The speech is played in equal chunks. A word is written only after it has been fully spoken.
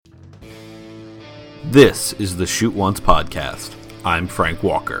This is the Shoot Once podcast. I'm Frank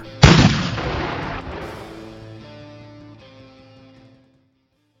Walker.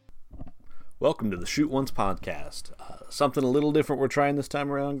 Welcome to the Shoot Once podcast. Something a little different we're trying this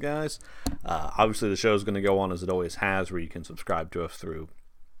time around, guys. Obviously, the show is going to go on as it always has, where you can subscribe to us through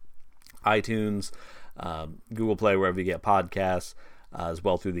iTunes, Google Play, wherever you get podcasts, as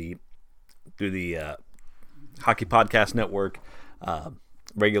well through the Hockey Podcast Network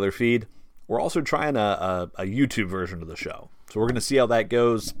regular feed. We're also trying a YouTube version of the show. So we're going to see how that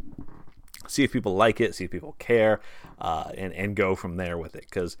goes, see if people like it, see if people care, and go from there with it.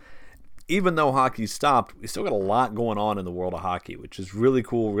 Because even though hockey stopped, we still got a lot going on in the world of hockey, which is really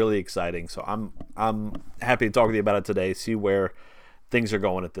cool, really exciting. So I'm happy to talk with you about it today, see where things are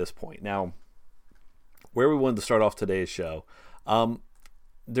going at this point. Now, where we wanted to start off today's show,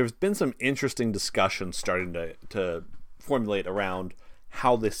 there's been some interesting discussions starting to formulate around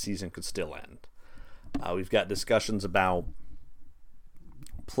how this season could still end. We've got discussions about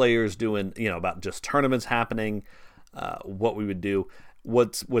players doing, about just tournaments happening, what we would do.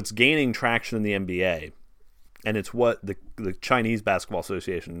 What's gaining traction in the NBA, and it's what the Chinese Basketball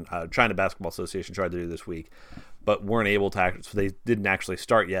Association, China Basketball Association tried to do this week, but weren't able to act, so they didn't actually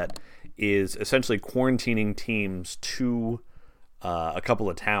start yet, is essentially quarantining teams to a couple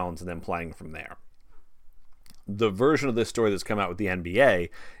of towns and then playing from there. The version of this story that's come out with the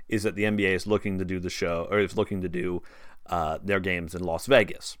NBA is that the NBA is looking to do the show, or is looking to do their games in Las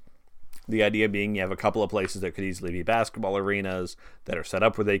Vegas. The idea being you have a couple of places that could easily be basketball arenas that are set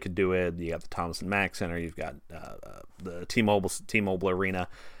up where they could do it. You got the Thomas and Mack Center. You've got the T-Mobile Arena,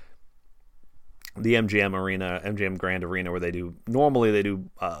 the MGM Grand Arena, where they do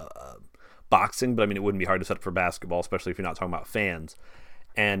boxing, but I mean it wouldn't be hard to set up for basketball, especially if you're not talking about fans.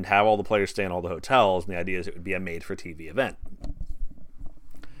 And have all the players stay in all the hotels, and the idea is it would be a made-for-TV event.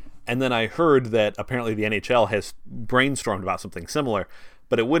 And then I heard that apparently the NHL has brainstormed about something similar,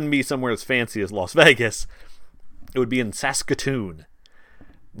 but it wouldn't be somewhere as fancy as Las Vegas. It would be in Saskatoon.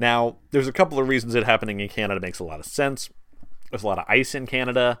 Now, there's a couple of reasons it happening in Canada makes a lot of sense. There's a lot of ice in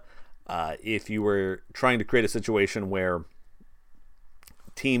Canada. If you were trying to create a situation where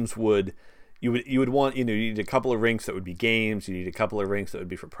teams would... You would want, you need a couple of rinks that would be games. You need a couple of rinks that would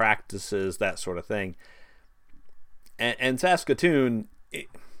be for practices, that sort of thing. And Saskatoon,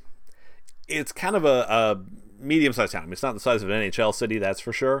 it's kind of a medium-sized town. I mean, it's not the size of an NHL city, that's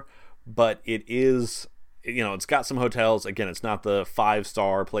for sure. But it is, it's got some hotels. Again, it's not the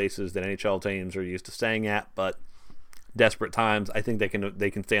 5-star places that NHL teams are used to staying at, but desperate times, I think they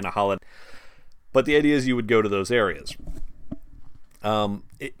can stay in a holiday. But the idea is you would go to those areas.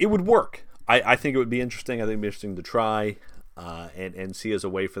 It would work. I think it would be interesting. I think it would be interesting to try and see as a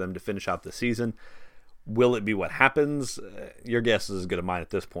way for them to finish out the season. Will it be what happens? Your guess is as good as mine at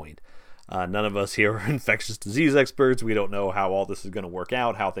this point. None of us here are infectious disease experts. We don't know how all this is going to work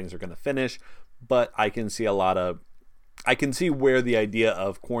out, how things are going to finish. But I can see where the idea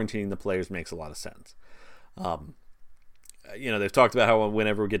of quarantining the players makes a lot of sense. They've talked about how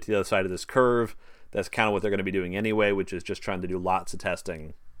whenever we get to the other side of this curve, that's kind of what they're going to be doing anyway, which is just trying to do lots of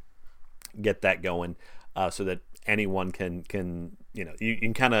testing, get that going, so that anyone can you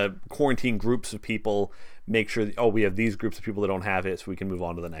can kind of quarantine groups of people, make sure that, we have these groups of people that don't have it, so we can move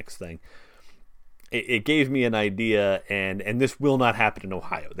on to the next thing. It gave me an idea, and this will not happen in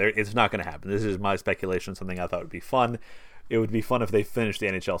Ohio. It's not going to happen. This is my speculation, something I thought would be fun. It would be fun if they finished the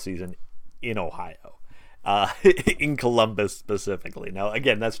NHL season in Ohio, in Columbus specifically. Now,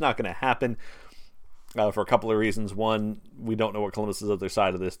 again, that's not going to happen. For a couple of reasons. One, we don't know what Columbus's other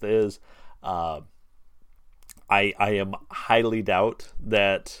side of this is. I am highly doubt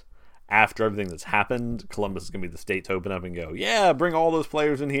that after everything that's happened, Columbus is going to be the state to open up and go, yeah, bring all those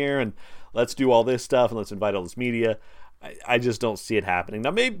players in here and let's do all this stuff and let's invite all this media. I just don't see it happening.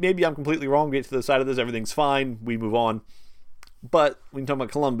 Now, maybe I'm completely wrong. We get to the side of this, everything's fine, we move on. But when you talk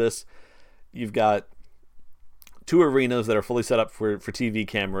about Columbus, you've got 2 arenas that are fully set up for TV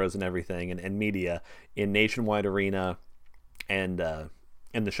cameras and everything and media in Nationwide Arena and the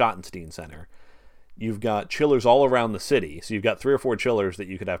Schottenstein Center. You've got chillers all around the city. So you've got 3 or 4 chillers that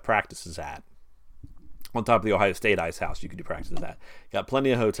you could have practices at. On top of the Ohio State Ice House, you could do practices at. Got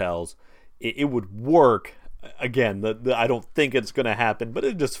plenty of hotels. It would work. Again, I don't think it's going to happen, but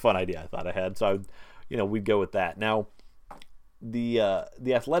it's just a fun idea I thought I had. So, we'd go with that. Now, the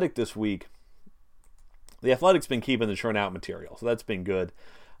Athletic this week, the Athletic's been keeping the churn out material, so that's been good.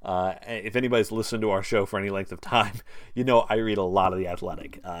 If anybody's listened to our show for any length of time, I read a lot of the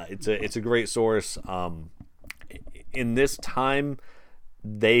Athletic. It's a great source. In this time,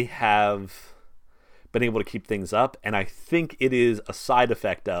 they have been able to keep things up, and I think it is a side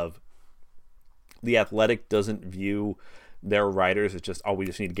effect of The Athletic doesn't view their writers as just, we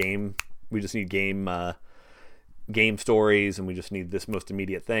just need game stories, and we just need this most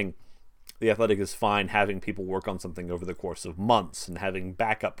immediate thing. The Athletic is fine having people work on something over the course of months and having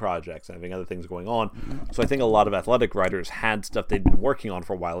backup projects and having other things going on. So I think a lot of Athletic writers had stuff they'd been working on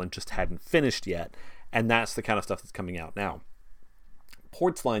for a while and just hadn't finished yet, and that's the kind of stuff that's coming out now.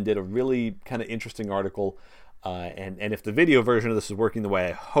 Portsline did a really kind of interesting article, and if the video version of this is working the way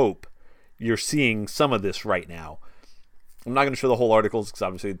I hope, you're seeing some of this right now. I'm not going to show the whole articles because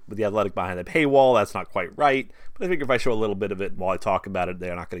obviously with the Athletic behind the paywall, that's not quite right. But I figure if I show a little bit of it while I talk about it,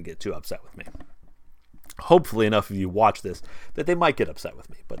 they're not going to get too upset with me. Hopefully enough of you watch this that they might get upset with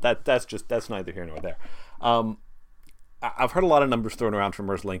me. But that's neither here nor there. I've heard a lot of numbers thrown around from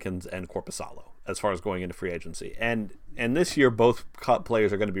Merzlikins and Korpisalo as far as going into free agency. And this year, both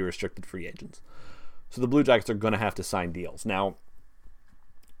players are going to be restricted free agents. So the Blue Jackets are going to have to sign deals. Now,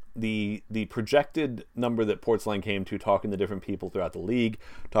 the projected number that Portsline came to, talking to different people throughout the league,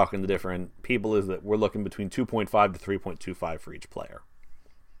 talking to different people, is that we're looking between 2.5 to 3.25 for each player.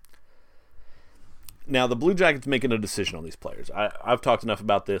 Now, the Blue Jackets making a decision on these players. I've talked enough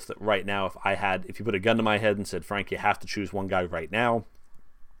about this that right now, if you put a gun to my head and said, Frank, you have to choose one guy right now,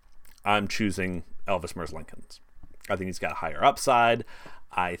 I'm choosing Elvis Merzlikins. I think he's got a higher upside.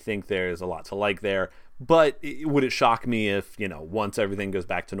 I think there's a lot to like there. But would it shock me if, once everything goes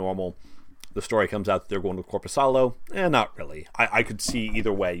back to normal, the story comes out that they're going to Korpisalo? Not really. I could see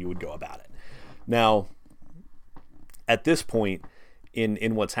either way you would go about it. Now, at this point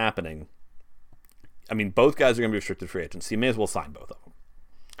in what's happening, I mean, both guys are going to be restricted free agents, so you may as well sign both of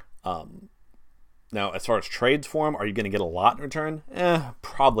them. Now, as far as trades for them, are you going to get a lot in return?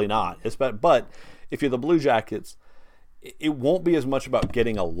 Probably not. But if you're the Blue Jackets, it won't be as much about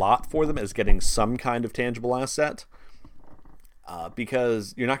getting a lot for them as getting some kind of tangible asset,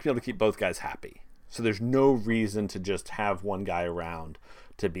 because you're not going to be able to keep both guys happy. So there's no reason to just have one guy around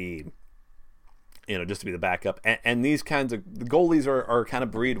to be, just to be the backup. And these kinds of the goalies are kind of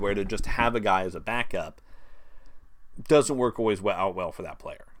breed where to just have a guy as a backup doesn't work always out well for that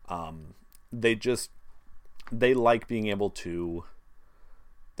player. They like being able to.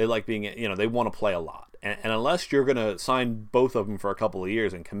 They like being, they want to play a lot. And unless you're going to sign both of them for a couple of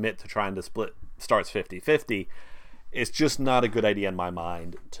years and commit to trying to split starts 50-50, it's just not a good idea in my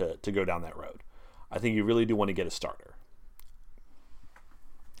mind to go down that road. I think you really do want to get a starter.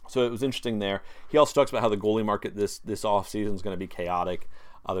 So it was interesting there. He also talks about how the goalie market this offseason is going to be chaotic.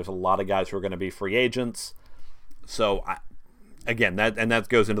 There's a lot of guys who are going to be free agents. So, that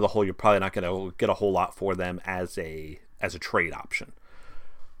goes into the whole, you're probably not going to get a whole lot for them as a trade option.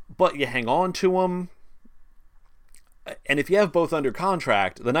 But you hang on to them, and if you have both under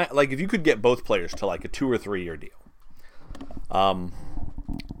contract, if you could get both players to like a 2 or 3 year deal,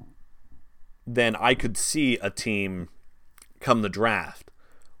 then I could see a team come the draft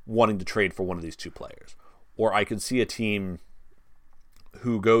wanting to trade for one of these two players, or I could see a team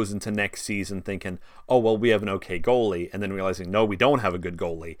who goes into next season thinking, oh well, we have an okay goalie, and then realizing no, we don't have a good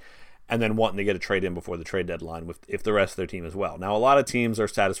goalie. And then wanting to get a trade in before the trade deadline if the rest of their team as well. Now, a lot of teams are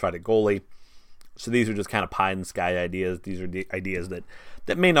satisfied at goalie, so these are just kind of pie-in-the-sky ideas. These are the ideas that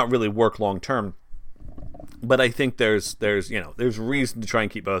may not really work long-term. But I think there's reason to try and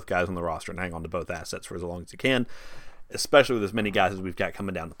keep both guys on the roster and hang on to both assets for as long as you can, especially with as many guys as we've got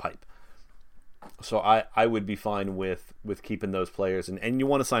coming down the pipe. So I would be fine with keeping those players. And you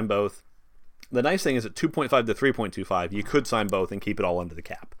want to sign both. The nice thing is at 2.5 to 3.25, you could sign both and keep it all under the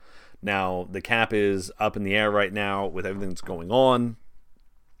cap. Now, the cap is up in the air right now with everything that's going on.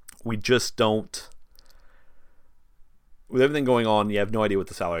 We just don't... With everything going on, you have no idea what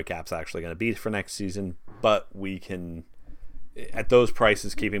the salary cap's actually going to be for next season, but we can... At those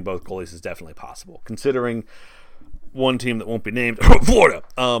prices, keeping both goalies is definitely possible. Considering one team that won't be named, Florida,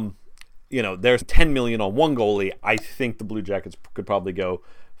 there's $10 million on one goalie. I think the Blue Jackets could probably go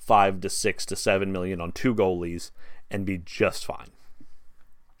 $5 to $6 to $7 million on two goalies and be just fine.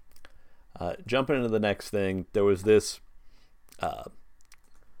 Jumping into the next thing, there was this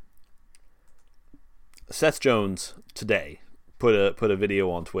Seth Jones today put a video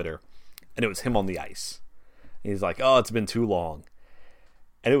on Twitter, and it was him on the ice. And he's like, oh, it's been too long.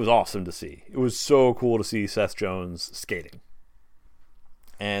 And it was awesome to see. It was so cool to see Seth Jones skating.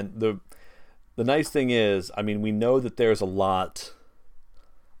 And the nice thing is, I mean, we know that there's a lot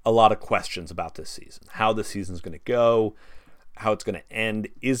of questions about this season. How this season's going to go, how it's going to end.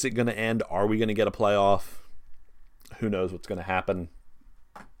 Is it going to end? Are we going to get a playoff? Who knows what's going to happen?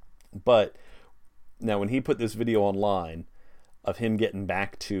 But now when he put this video online of him getting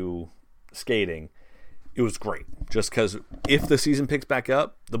back to skating, it was great. Just because if the season picks back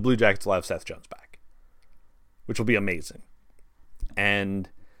up, the Blue Jackets will have Seth Jones back. which will be amazing. And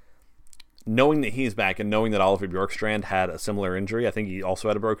knowing that he's back and knowing that Oliver Bjorkstrand had a similar injury, I think he also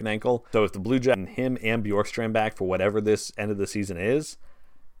had a broken ankle. So if the Blue Jackets and him and Bjorkstrand back for whatever this end of the season is,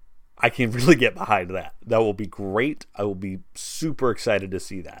 I can really get behind that. That will be great. I will be super excited to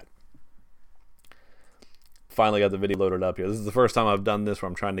see that. Finally got the video loaded up here. This is the first time I've done this where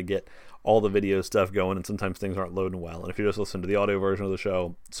I'm trying to get all the video stuff going, and sometimes things aren't loading well. And if you just listen to the audio version of the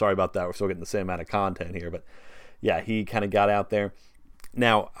show, sorry about that. We're still getting the same amount of content here. But yeah, he kind of got out there.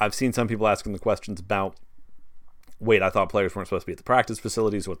 Now, I've seen some people asking the questions about, wait, I thought players weren't supposed to be at the practice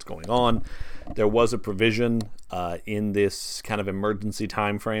facilities. What's going on? There was a provision in this kind of emergency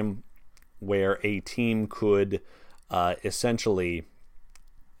time frame where a team could essentially,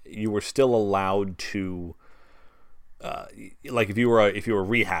 you were still allowed to, like if you were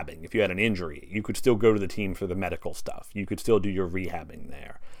rehabbing, if you had an injury, you could still go to the team for the medical stuff. You could still do your rehabbing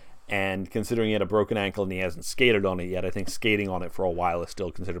there. And considering he had a broken ankle and he hasn't skated on it yet, I think skating on it for a while is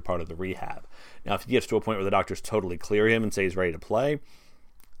still considered part of the rehab. Now, if he gets to a point where the doctors totally clear him and say he's ready to play,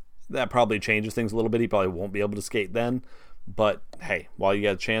 that probably changes things a little bit. He probably won't be able to skate then. But hey, while you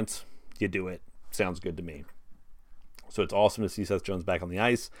got a chance, you do it. Sounds good to me. So it's awesome to see Seth Jones back on the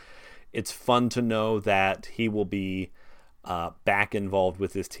ice. It's fun to know that he will be back involved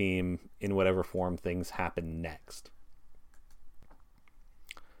with this team in whatever form things happen next.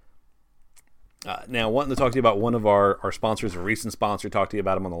 Now, wanting to talk to you about one of our sponsors, a recent sponsor, talked to you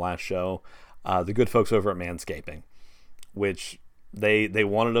about him on the last show, the good folks over at Manscaping, which they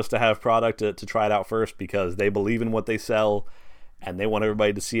wanted us to have product to try it out first because they believe in what they sell and they want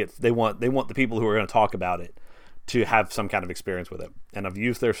everybody to see it. They want the people who are going to talk about it to have some kind of experience with it. And I've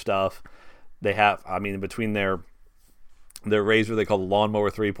used their stuff. They have, between their razor they call the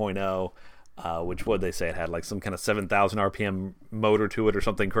Lawnmower 3.0, which would they say it had like some kind of 7,000 RPM motor to it or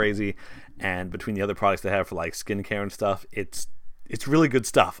something crazy. And between the other products they have for like skincare and stuff, it's really good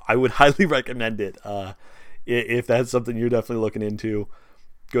stuff. I would highly recommend it. If that's something you're definitely looking into,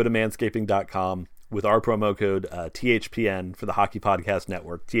 go to manscaping.com with our promo code THPN for the Hockey Podcast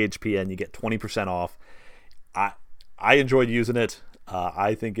Network. THPN, you get 20% off. I enjoyed using it.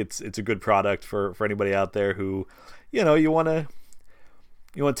 I think it's a good product for anybody out there who, you want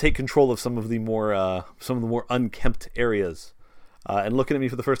to take control of some of the more unkempt areas. And looking at me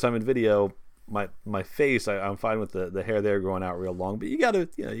for the first time in video, my face, I'm fine with the hair there growing out real long, but you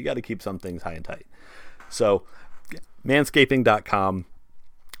gotta keep some things high and tight. So manscaping.com,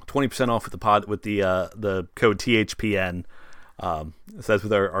 20% off with the code THPN. So that's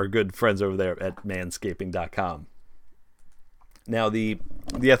with our good friends over there at manscaping.com. Now the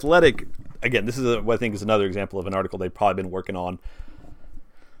Athletic, again, this is what I think is another example of an article they've probably been working on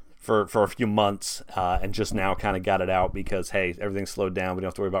for a few months, and just now kind of got it out because, hey, everything's slowed down. We don't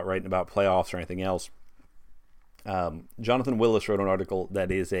have to worry about writing about playoffs or anything else. Jonathan Willis wrote an article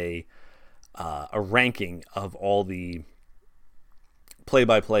that is a ranking of all the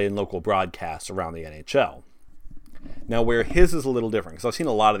play-by-play and local broadcasts around the NHL. Now, where his is a little different, because I've seen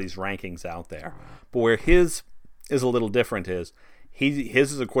a lot of these rankings out there, but where his is a little different is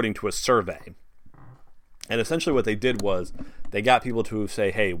his is according to a survey. And essentially what they did was they got people to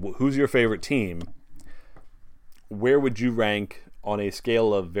say, hey, who's your favorite team? Where would you rank on a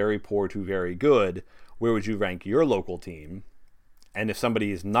scale of very poor to very good? Where would you rank your local team? And if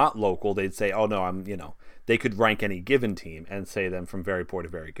somebody is not local, they'd say, oh, no, they could rank any given team and say them from very poor to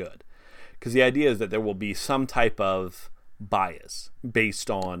very good. Because the idea is that there will be some type of bias based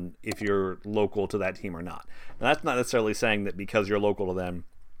on if you're local to that team or not. Now, that's not necessarily saying that because you're local to them,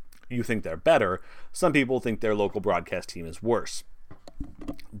 you think they're better. Some people think their local broadcast team is worse.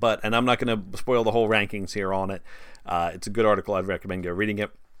 And I'm not going to spoil the whole rankings here on it. It's a good article. I'd recommend go reading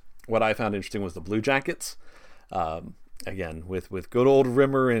it. What I found interesting was the Blue Jackets. Again, with good old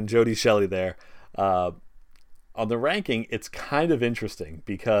Rimmer and Jody Shelley there. On the ranking, it's kind of interesting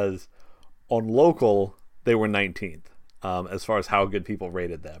because on local, they were 19th as far as how good people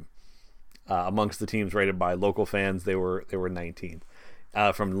rated them. Amongst the teams rated by local fans, they were 19th.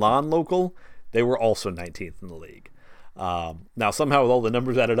 From non-local, they were also 19th in the league. Now, somehow with all the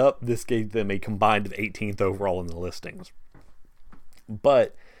numbers added up, this gave them a combined of 18th overall in the listings.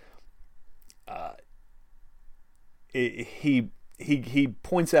 But he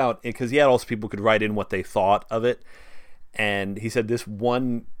points out, because he had also people could write in what they thought of it, and he said this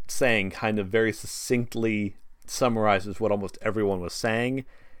one saying kind of very succinctly summarizes what almost everyone was saying,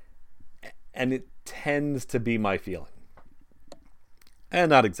 and it tends to be my feeling. And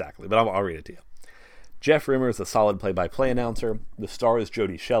not exactly, but I'll read it to you. Jeff Rimmer is a solid play-by-play announcer. The star is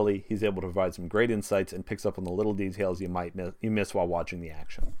Jody Shelley. He's able to provide some great insights and picks up on the little details you miss while watching the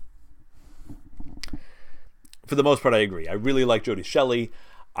action. for the most part, I agree. I really like Jody Shelley.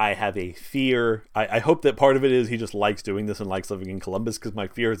 I have a fear. I hope that part of it is he just likes doing this and likes living in Columbus, because my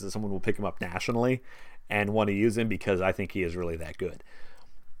fear is that someone will pick him up nationally and want to use him, because I think he is really that good.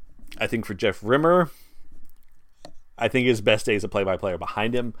 I think for Jeff Rimmer, I think his best days a play-by-player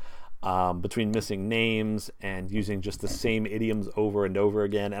behind him, between missing names and using just the same idioms over and over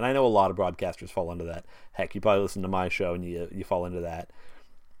again. And I know a lot of broadcasters fall into that. Heck, you probably listen to my show and you fall into that.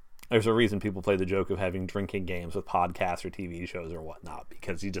 There's a reason people play the joke of having drinking games with podcasts or TV shows or whatnot,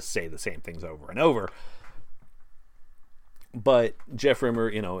 because you just say the same things over and over. But Jeff Rimmer,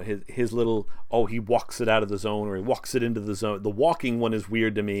 his little, he walks it out of the zone, or he walks it into the zone. The walking one is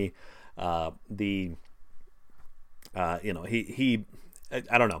weird to me. I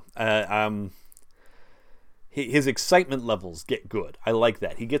don't know. His excitement levels get good. I like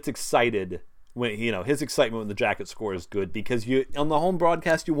that. He gets excited when, his excitement when the Jacket score is good, because on the home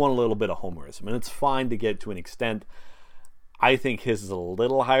broadcast, you want a little bit of homerism, and it's fine to get to an extent. I think his is a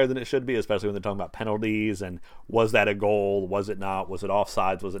little higher than it should be, especially when they're talking about penalties and was that a goal? Was it not? Was it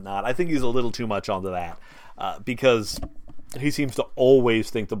offsides? Was it not? I think he's a little too much onto that, because he seems to always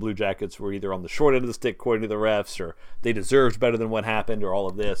think the Blue Jackets were either on the short end of the stick according to the refs, or they deserved better than what happened, or all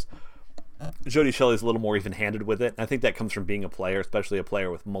of this. Jody Shelley's a little more even-handed with it. And I think that comes from being a player, especially a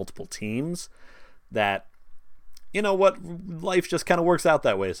player with multiple teams, that, life just kind of works out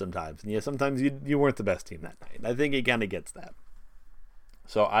that way sometimes. And sometimes you weren't the best team that night. And I think he kind of gets that.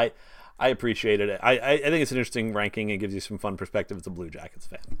 So I appreciated it. I think it's an interesting ranking. It gives you some fun perspective as a Blue Jackets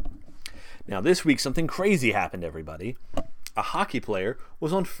fan. Now, this week, something crazy happened, everybody. A hockey player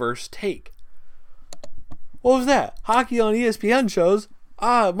was on First Take. What was that? Hockey on ESPN shows?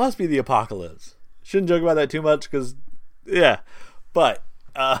 It must be the apocalypse. Shouldn't joke about that too much, because, yeah. But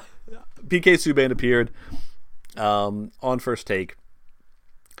PK Subban appeared on First Take.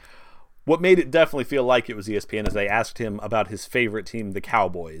 What made it definitely feel like it was ESPN is they asked him about his favorite team, the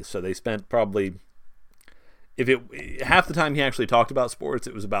Cowboys. So they spent probably, half the time he actually talked about sports,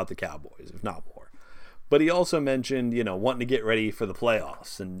 it was about the Cowboys, if not more. But he also mentioned, wanting to get ready for the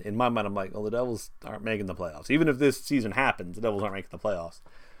playoffs. And in my mind, I'm like, well, the Devils aren't making the playoffs. Even if this season happens, the Devils aren't making the playoffs.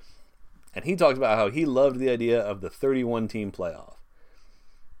 And he talked about how he loved the idea of the 31-team playoff.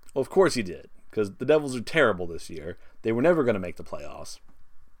 Well, of course he did, because the Devils are terrible this year. They were never going to make the playoffs.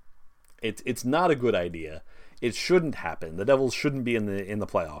 It's not a good idea. It shouldn't happen. The Devils shouldn't be in the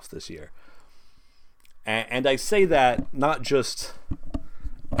playoffs this year. And I say that not just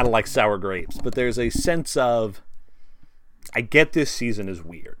out of like sour grapes, but there's a sense of, I get this season is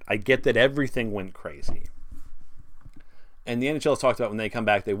weird. I get that everything went crazy. And the NHL has talked about when they come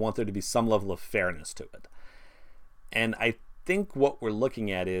back, they want there to be some level of fairness to it. And I think what we're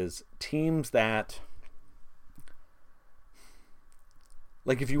looking at is teams that,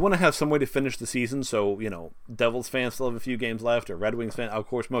 like, if you want to have some way to finish the season, so, Devils fans still have a few games left, or Red Wings fans, of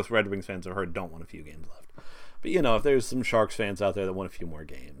course, most Red Wings fans I've heard don't want a few games left. But, if there's some Sharks fans out there that want a few more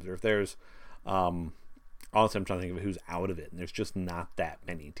games, or if there's, honestly, I'm trying to think of who's out of it, and there's just not that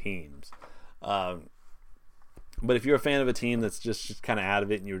many teams. But if you're a fan of a team that's just kind of out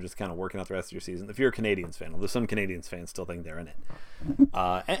of it, and you're just kind of working out the rest of your season, if you're a Canadiens fan, although some Canadiens fans still think they're in it.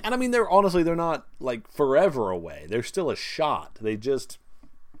 And I mean, they're not, like, forever away. They're still a shot. They just,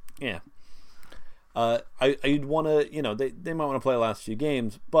 yeah. I'd want to, they might want to play the last few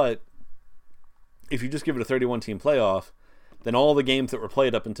games, but if you just give it a 31-team playoff, then all the games that were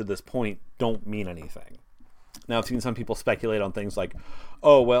played up until this point don't mean anything. Now, I've seen some people speculate on things like,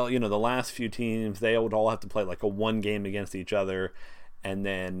 the last few teams, they would all have to play like a one game against each other, and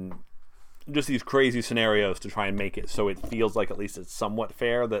then just these crazy scenarios to try and make it so it feels like at least it's somewhat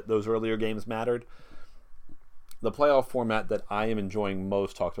fair that those earlier games mattered. The playoff format that I am enjoying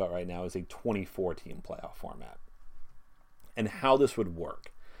most talked about right now is a 24-team playoff format. And how this would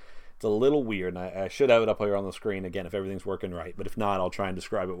work. It's a little weird, and I should have it up here on the screen again if everything's working right, but if not, I'll try and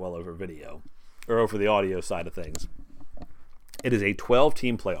describe it well over video, or over the audio side of things. It is a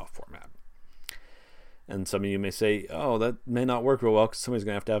 12-team playoff format. And some of you may say, that may not work real well because somebody's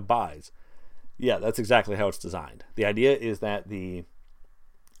going to have buys. Yeah, that's exactly how it's designed. The idea is that the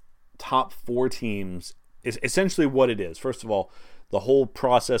top 4 teams is essentially what it is. First of all, the whole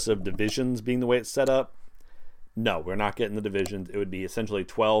process of divisions being the way it's set up, no, we're not getting the divisions. It would be essentially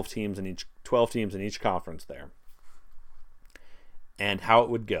 12 teams in each conference there. And how it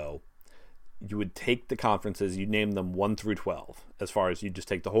would go, you would take the conferences, you'd name them 1 through 12, as far as you just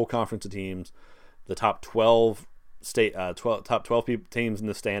take the whole conference of teams, the top 12 teams in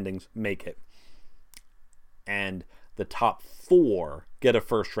the standings make it, and the top 4 get a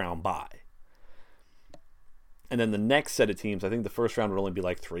first round bye. And then the next set of teams, I think the first round would only be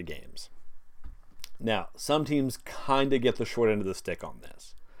like 3 games. Now, some teams kind of get the short end of the stick on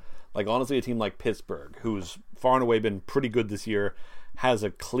this. Like, honestly, a team like Pittsburgh, who's far and away been pretty good this year, has a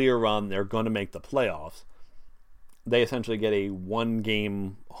clear run. They're going to make the playoffs. They essentially get a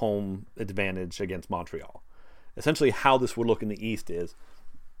one-game home advantage against Montreal. Essentially, how this would look in the East is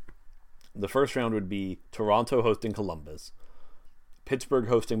the first round would be Toronto hosting Columbus, Pittsburgh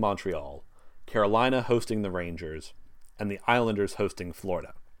hosting Montreal, Carolina hosting the Rangers, and the Islanders hosting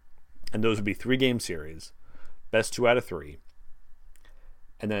Florida. And those would be 3-game series, best 2 out of 3.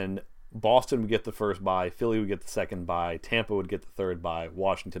 And then Boston would get the first bye, Philly would get the second bye, Tampa would get the third bye,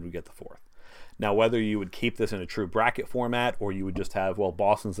 Washington would get the fourth. Now, whether you would keep this in a true bracket format or you would just have, well,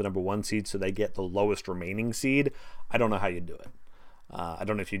 Boston's the number 1 seed, so they get the lowest remaining seed, I don't know how you'd do it. I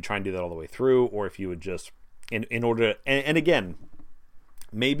don't know if you'd try and do that all the way through or if you would just, in order, and again,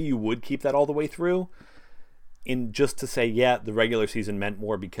 maybe you would keep that all the way through in just to say, yeah, the regular season meant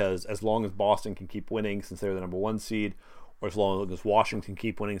more because as long as Boston can keep winning since they're the number 1 seed, or as long as Washington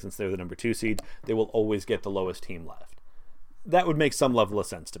keep winning since they're the number 2 seed, they will always get the lowest team left. That would make some level of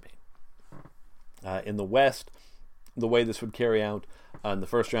sense to me. In the West, the way this would carry out, in the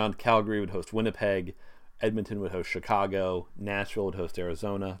first round, Calgary would host Winnipeg, Edmonton would host Chicago, Nashville would host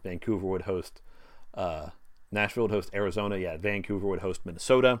Arizona, Vancouver would host Arizona, Vancouver would host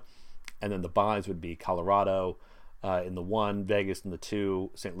Minnesota, and then the byes would be Colorado in the 1, Vegas in the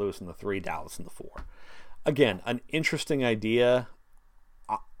 2, St. Louis in the 3, Dallas in the 4. Again, an interesting idea.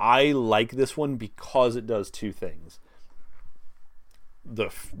 I like this one because it does 2 things.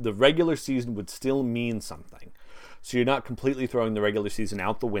 The regular season would still mean something. So you're not completely throwing the regular season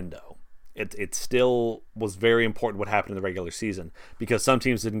out the window. It still was very important what happened in the regular season because some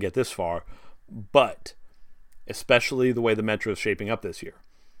teams didn't get this far, but especially the way the Metro is shaping up this year.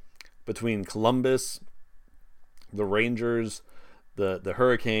 Between Columbus, the Rangers, the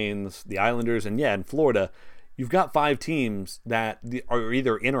Hurricanes, the Islanders, and Florida, you've got 5 teams that are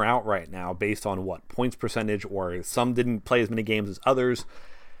either in or out right now based on what? Points percentage, or some didn't play as many games as others.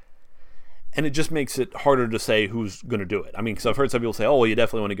 And it just makes it harder to say who's going to do it. I mean, because I've heard some people say, oh, well, you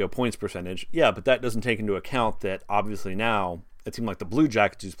definitely want to go points percentage. Yeah, but that doesn't take into account that obviously now it seemed like the Blue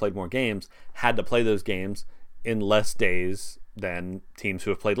Jackets, who's played more games, had to play those games in less days than teams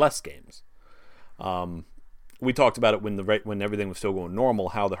who have played less games. We talked about it when everything was still going normal,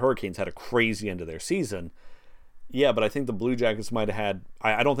 how the Hurricanes had a crazy end of their season. Yeah, but I think the Blue Jackets might have had...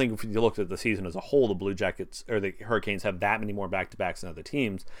 I don't think if you looked at the season as a whole, the Blue Jackets or the Hurricanes have that many more back-to-backs than other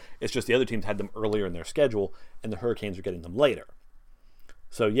teams. It's just the other teams had them earlier in their schedule, and the Hurricanes are getting them later.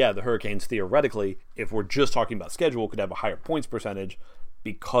 So, yeah, the Hurricanes, theoretically, if we're just talking about schedule, could have a higher points percentage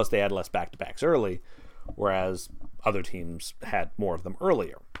because they had less back-to-backs early, whereas other teams had more of them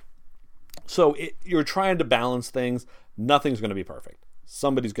earlier. So you're trying to balance things. Nothing's going to be perfect.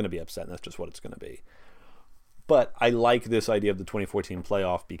 Somebody's going to be upset, and that's just what it's going to be. But I like this idea of the 2014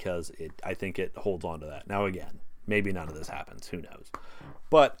 playoff because I think it holds on to that. Now, again, maybe none of this happens. Who knows?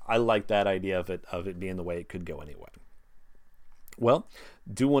 But I like that idea of it being the way it could go anyway. Well,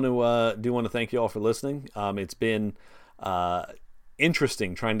 do want to thank you all for listening. It's been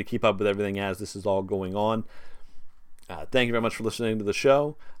interesting trying to keep up with everything as this is all going on. Thank you very much for listening to the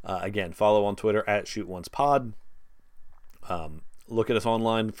show. Again, follow on Twitter at ShootOncePod. Look at us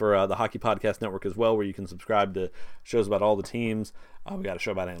online for the Hockey Podcast Network as well, where you can subscribe to shows about all the teams. We got a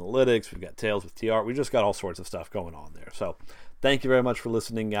show about analytics. We've got Tales with TR. We just got all sorts of stuff going on there. So thank you very much for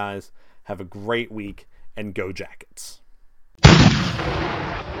listening, guys. Have a great week, and go Jackets.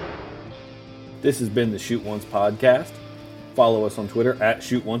 This has been the Shoot Once Podcast. Follow us on Twitter at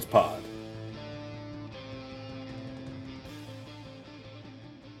ShootOncePod.